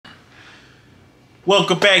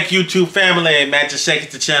Welcome back, YouTube family. Magic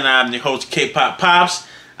Seconds the channel. I'm your host, K-Pop Pops.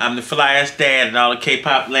 I'm the flyest dad in all of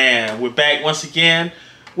K-Pop land. We're back once again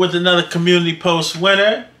with another community post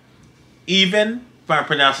winner. EVNNE, if I'm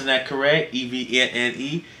pronouncing that correct,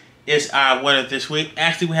 EVNNNE, is our winner this week.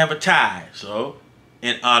 Actually, we have a tie. So,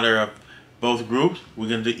 in honor of both groups, we're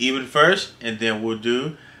going to do EVNNE first, and then we'll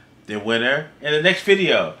do the winner in the next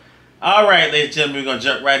video. Alright, ladies and gentlemen, we're going to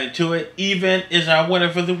jump right into it. EVNNE is our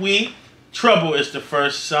winner for the week. Trouble is the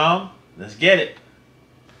first song. Let's get it.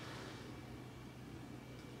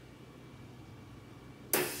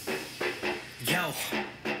 Yo,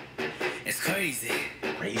 it's crazy.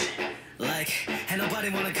 Crazy. Like, ain't nobody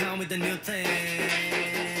wanna come with the new thing.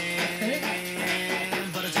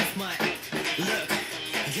 But I just might. Look,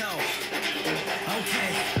 yo,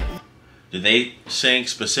 okay. Do they sing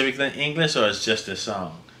specifically in English, or it's just a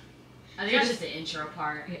song? I think it's just the intro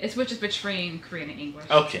part. It's just between Korean and English.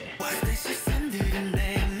 Okay.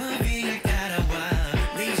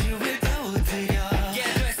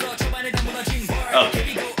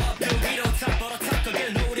 Okay.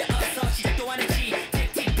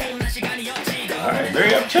 Alright,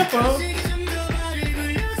 very up tempo.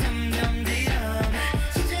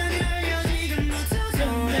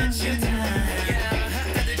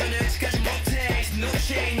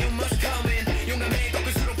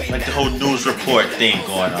 Like the whole news report thing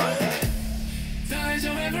going on.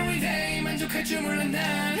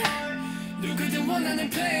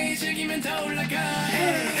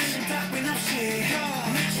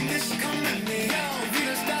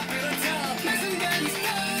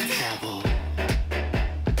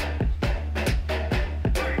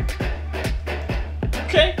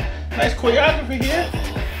 Okay, nice choreography here.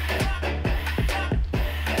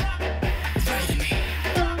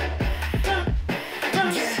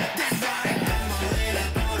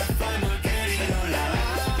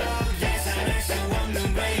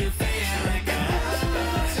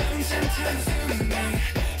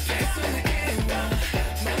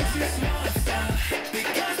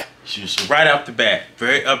 Just right off the bat,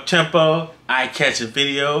 very up-tempo, eye-catching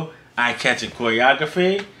video, eye-catching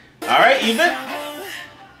choreography. All right, EVNNNE.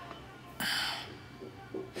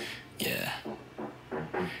 Yeah,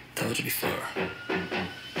 told you before.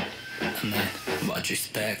 I mean, what you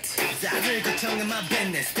expect? My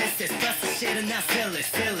business. This is plus shit and I feel it.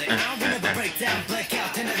 I will never break down, black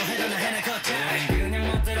out, and never hit on the head I got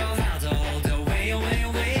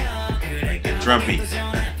Like the drum beat.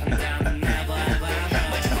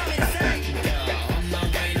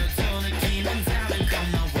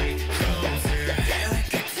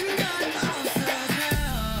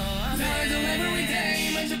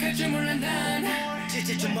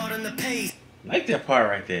 Like that part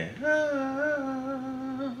right there.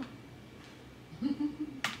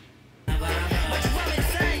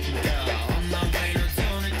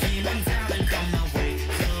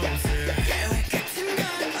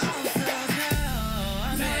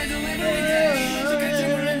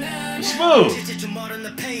 Smooth.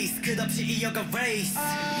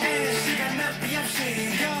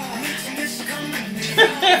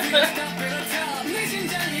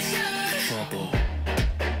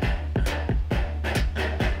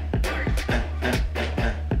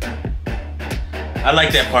 I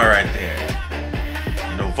like that part right there.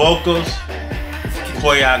 No vocals,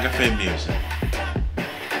 choreography, and music.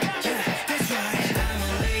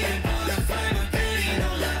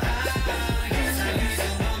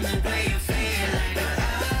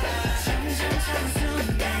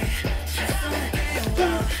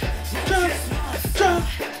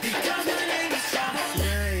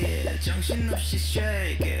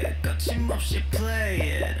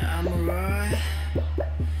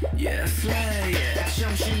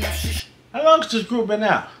 How long has this group been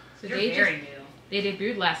out? So they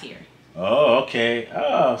debuted last year. Oh, okay.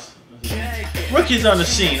 Oh, rookies on the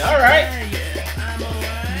scene. All right.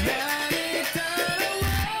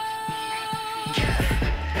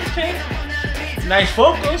 Okay. Nice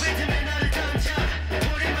vocals.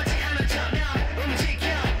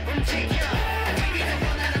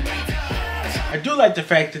 I do like the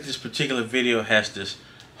fact that this particular video has this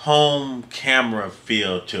home camera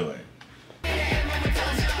feel to it.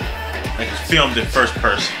 Like it's filmed in first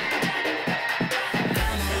person.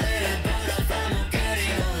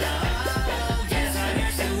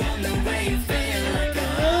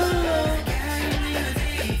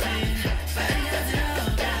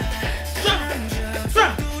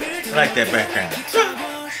 I like that background.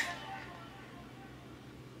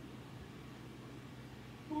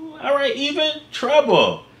 Alright, EVNNNE,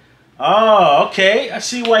 Trouble. Oh, okay. I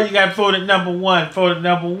see why you got voted number one. Voted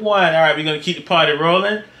number one. Alright, we're going to keep the party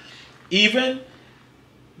rolling. EVNNNE,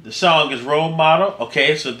 The song is Role Model.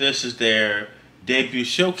 Okay, so this is their debut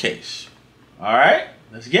showcase. All right,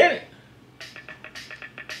 let's get it.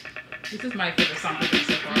 This is my favorite song so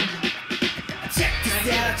far.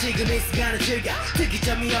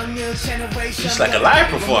 It's like a live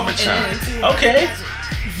performance sound. Okay.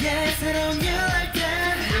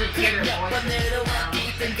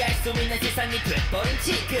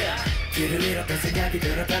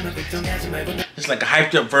 It's like a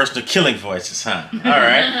hyped up version of Killing Voices, huh?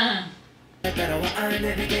 Alright.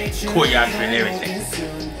 Choreography and everything.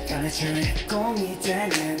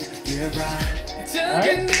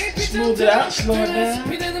 Alright. Smooth it out, slow it down.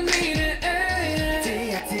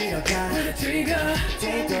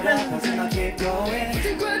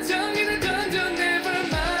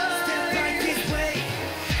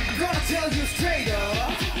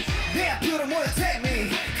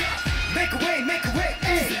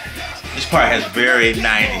 This part has very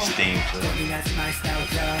 90s theme to it.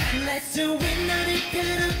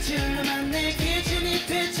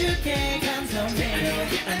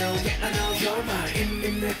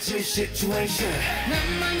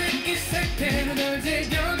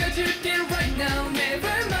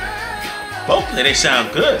 Vocally, they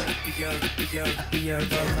sound good.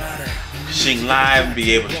 Sing live and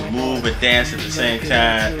be able to move and dance at the same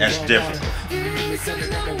time, that's difficult.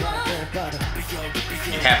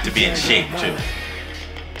 You have to be in shape too.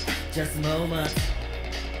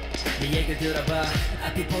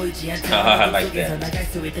 I like that.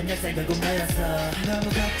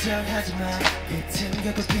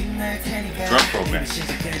 Drum program.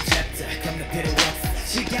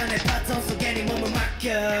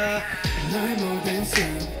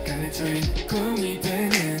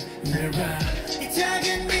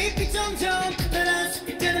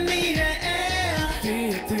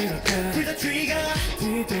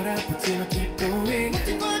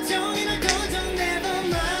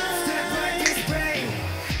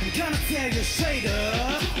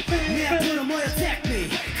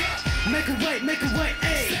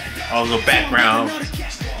 Oh, the background.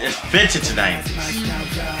 It's vintage 90s.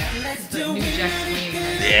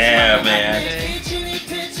 Yeah, man.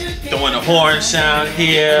 Throwing a horn sound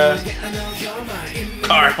here.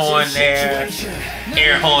 Car horn there.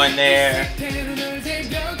 Air horn there.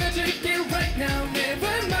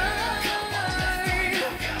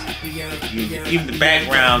 Even the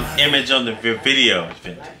background image on the video is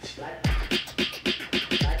vintage.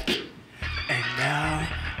 And now,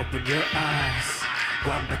 open your eyes.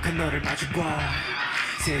 완벽한 너를 마주봐.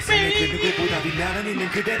 세상에 그 누구보다 빛나는 있는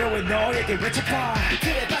그대로의 너에게 외쳐봐.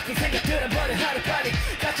 그래 바뀐 생각들은 버려 하루빨리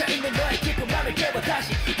갇혀 있는 너의 깊은 맘을 깨워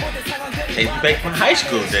다시 모든 상황들이 Take you back from high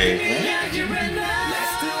school days, man.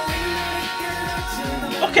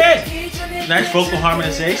 Okay, nice vocal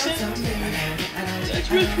harmonization. Let's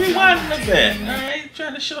rewind a little bit. All right,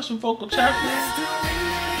 trying to show some vocal chops.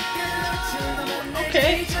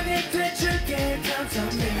 Okay.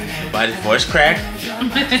 Nobody's voice crack.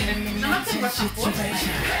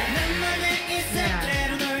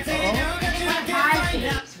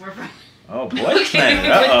 Oh, Boy Planet.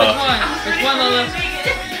 Uh-oh. Which one, Lilith?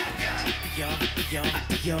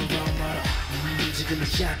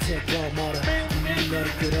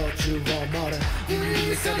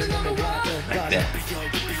 Like that.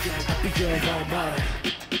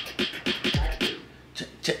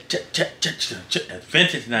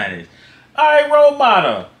 Vintage 90s. Alright, Role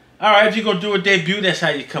Model. Alright, if you're going to do a debut, that's how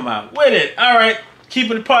you come out with it. Alright,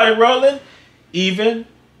 keeping the party rolling. Even.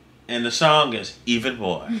 And the song is Even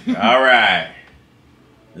Boy. Alright.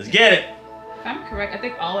 Let's get it. If I'm correct, I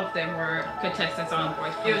think all of them were contestants on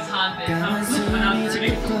Voice. It was Han when I was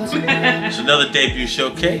reading. It's another debut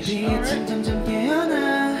showcase.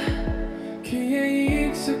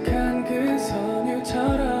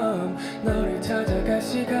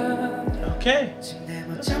 Okay.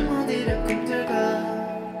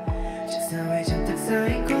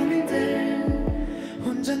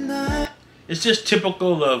 It's just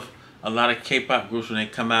typical of a lot of K-pop groups when they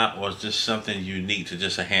come out, or is this something unique to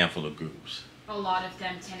just a handful of groups? A lot of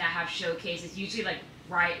them tend to have showcases, usually like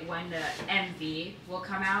right when the MV will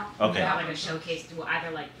come out. Okay. They'll have like a showcase to either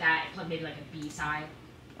like that, plus maybe like a B-side.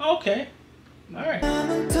 Okay. Alright.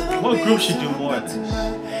 What groups should do more of this?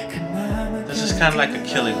 This is kind of like a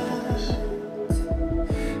Killing Voice.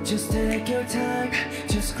 Just take your time,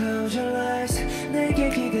 just close your eyes. 내게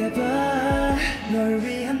기대봐. 널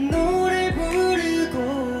위한 노래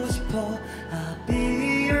부르고 싶어. I'll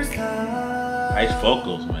be your star. Nice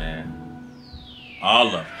vocals, man. All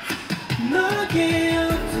of them. 너의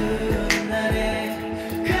어두운 날에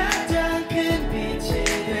가장 큰 빛이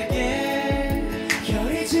되게.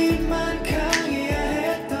 여리지만 강해야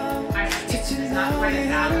했던 지친 너의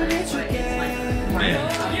하루.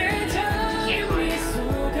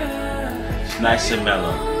 It's nice and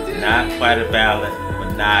mellow. Not quite a ballad,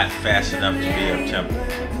 but not fast enough to be up tempo.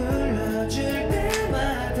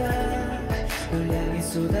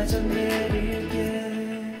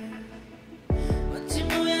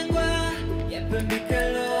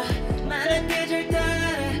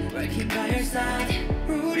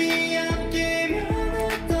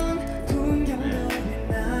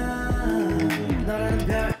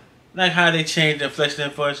 Like how they change the inflection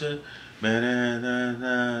and voices. You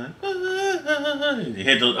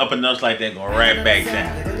hit those upper notes like that, go right back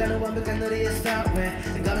down.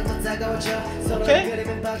 Okay.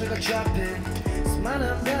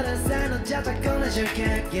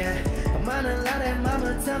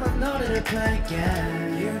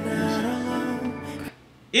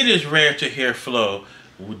 It is rare to hear flow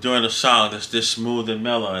during a song that's this smooth and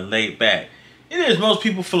mellow and laid back. It is. Most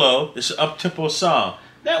people flow. It's an up-tempo song.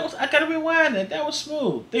 That was, I gotta rewind that. That was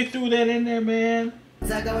smooth. They threw that in there, man.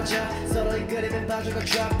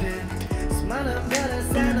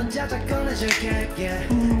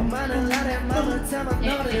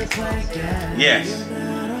 Yes.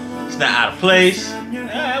 It's not out of place.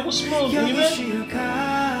 Yeah, it was smooth, even.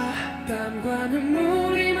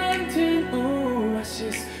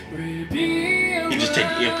 You just take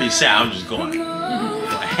the earpiece out. I'm just going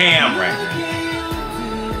ham right now.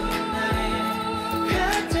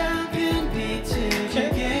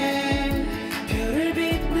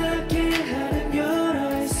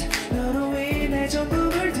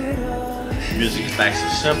 Music is nice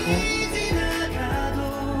and simple.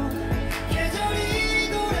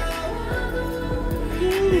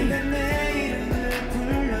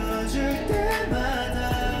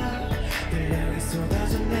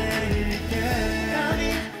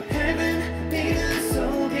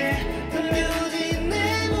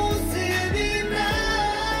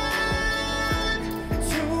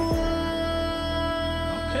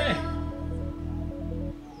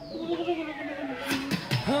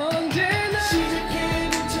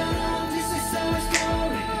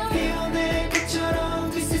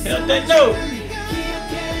 Held that note.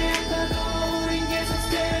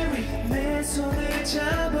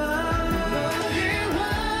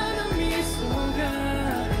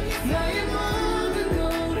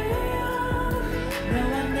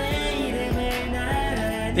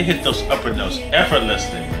 They hit those upper notes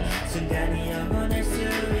effortlessly, man.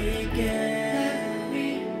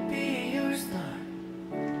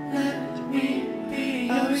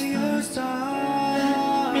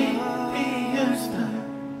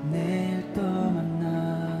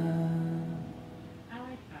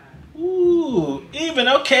 Ooh, even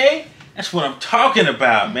okay. That's what I'm talking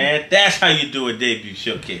about, man. That's how you do a debut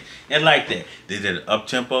showcase. And like that, they did an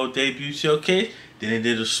up-tempo debut showcase. Then they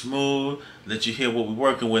did a smooth, let you hear what we're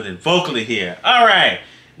working with and vocally here. All right,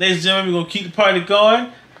 ladies and gentlemen, we're gonna keep the party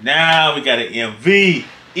going. Now we got an MV.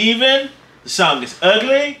 Even the song is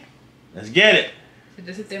ugly. Let's get it. So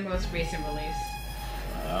this is their most recent release.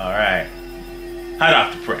 All right, hot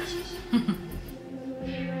off the presses.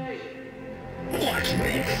 Watch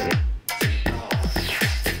me.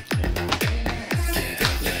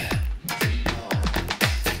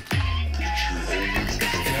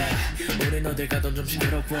 어딜 가던 좀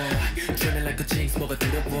싱그러워 Training like a jinx 뭐가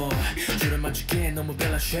두려워 줄을 맞추기엔 너무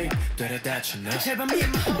별난 shape 데려다쳤나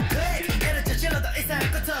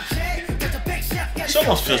This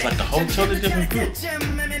almost feels like a whole totally different group.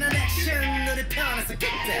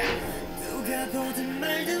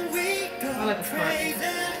 I like the part.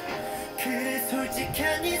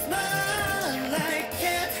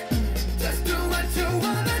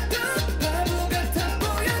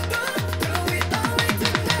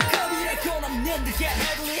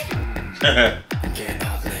 Get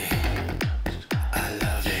ugly, I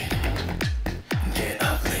love it. Get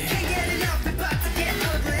ugly, can't get enough, we about to get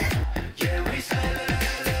ugly. Yeah, we say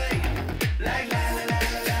like la la la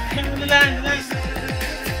la la.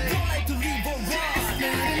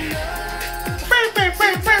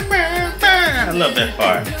 I love that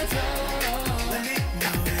part.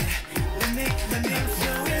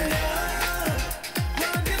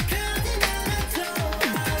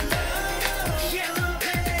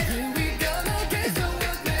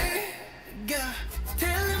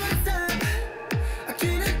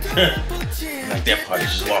 Like that part,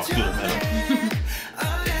 just walk through the middle.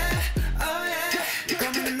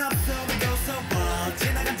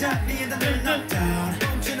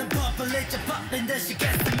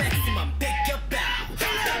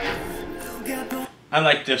 I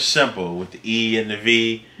like their symbol with the E and the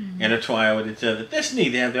V intertwined with each other. That's neat.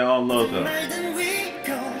 They have their own logo.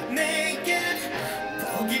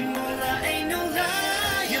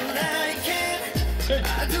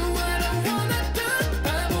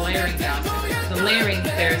 Layering sounds. The layering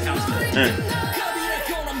there sounds cool.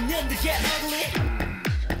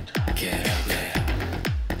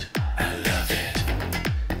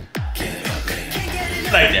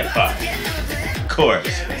 Like that part.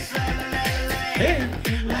 Chorus.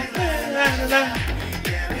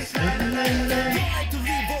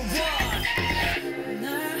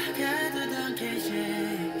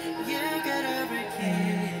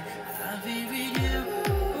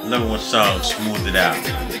 Number one song, Smooth It Out.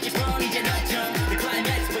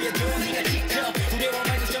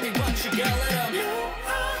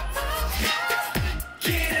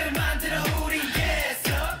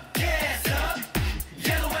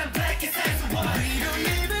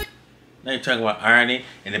 Now you're talking about irony.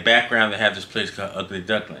 In the background, they have this place called Ugly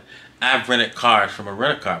Duckling. I've rented cars from a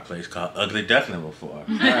rent-a-car place called Ugly Duckling before.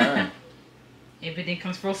 Everything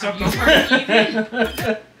comes full circle.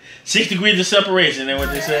 6 degrees of separation, ain't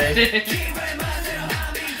what they say?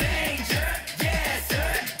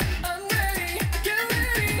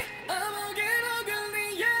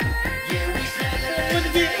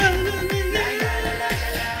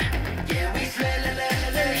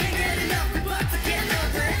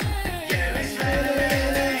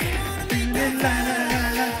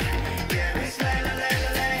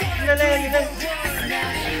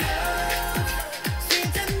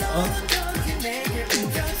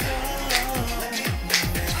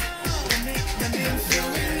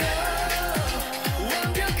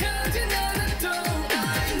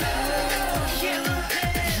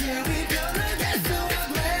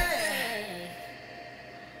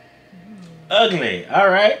 Ugly. All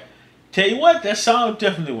right. Tell you what, that song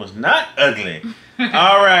definitely was not ugly.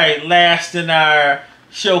 All right. Last in our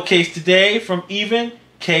showcase today from EVNNE,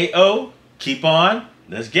 KO. Keep on.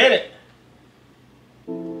 Let's get it.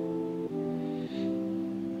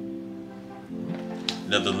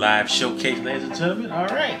 Another live showcase, ladies and gentlemen. All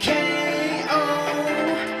right.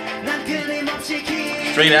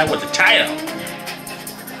 Straight out with the title.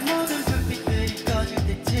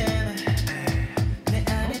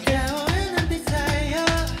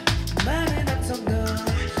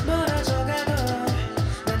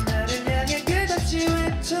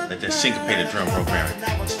 Let that syncopated drum program.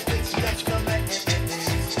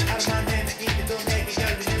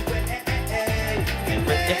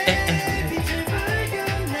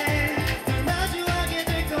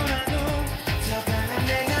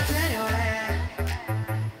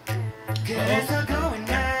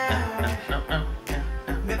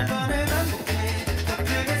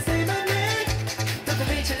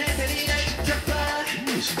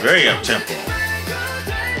 It's very up-tempo.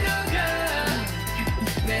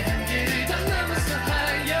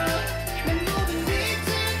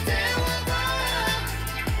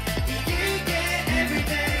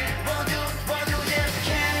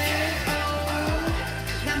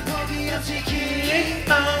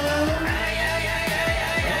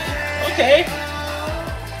 Okay.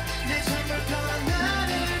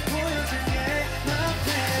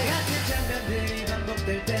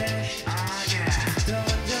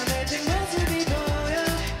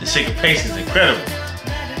 The syncopation is incredible.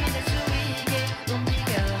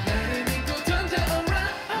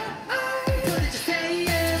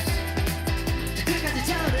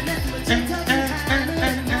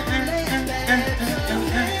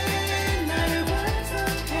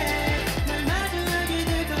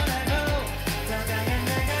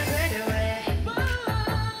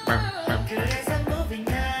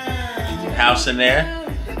 House in there.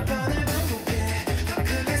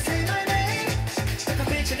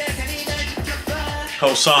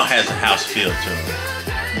 Whole song has a house feel to it.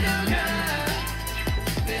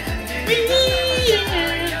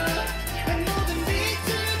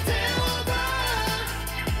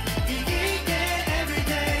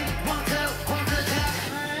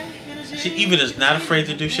 See, EVNNE is not afraid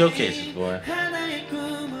to do showcases, boy.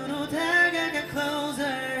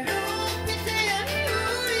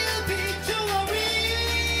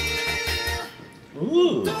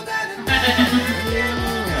 Ooh.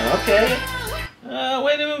 Okay.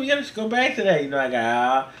 Wait a minute, we gotta go back to that. You know, I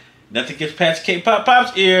got nothing gets past K-pop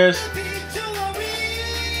Pop's ears.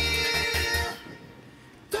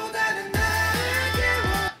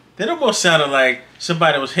 That almost sounded like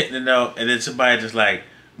somebody was hitting the note and then somebody just like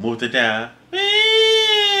moved it down.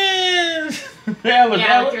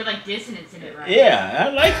 Like you're like dissonance in it, right? Yeah, I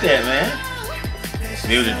like that, man.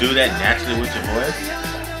 Be able to do that naturally with your voice.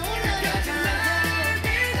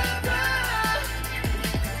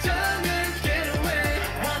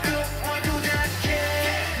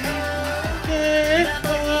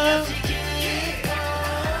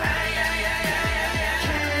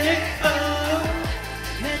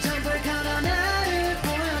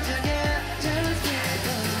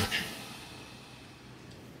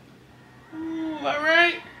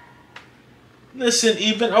 Listen,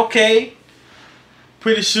 even, okay.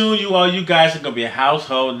 Pretty soon, you guys are going to be a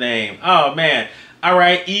household name. Oh, man. All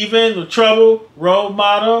right, even, trouble, role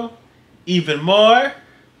model, even more,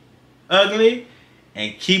 ugly,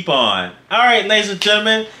 and keep on. All right, ladies and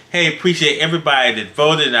gentlemen. Hey, appreciate everybody that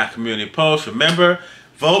voted in our community post. Remember,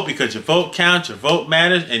 vote because your vote counts, your vote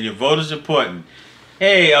matters, and your vote is important.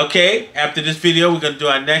 Hey, okay, after this video, we're going to do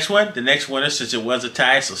our next one. The next winner, since it was a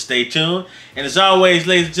tie, so stay tuned. And as always,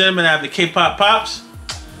 ladies and gentlemen, I'm the K-Pop Pops.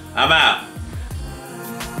 I'm out.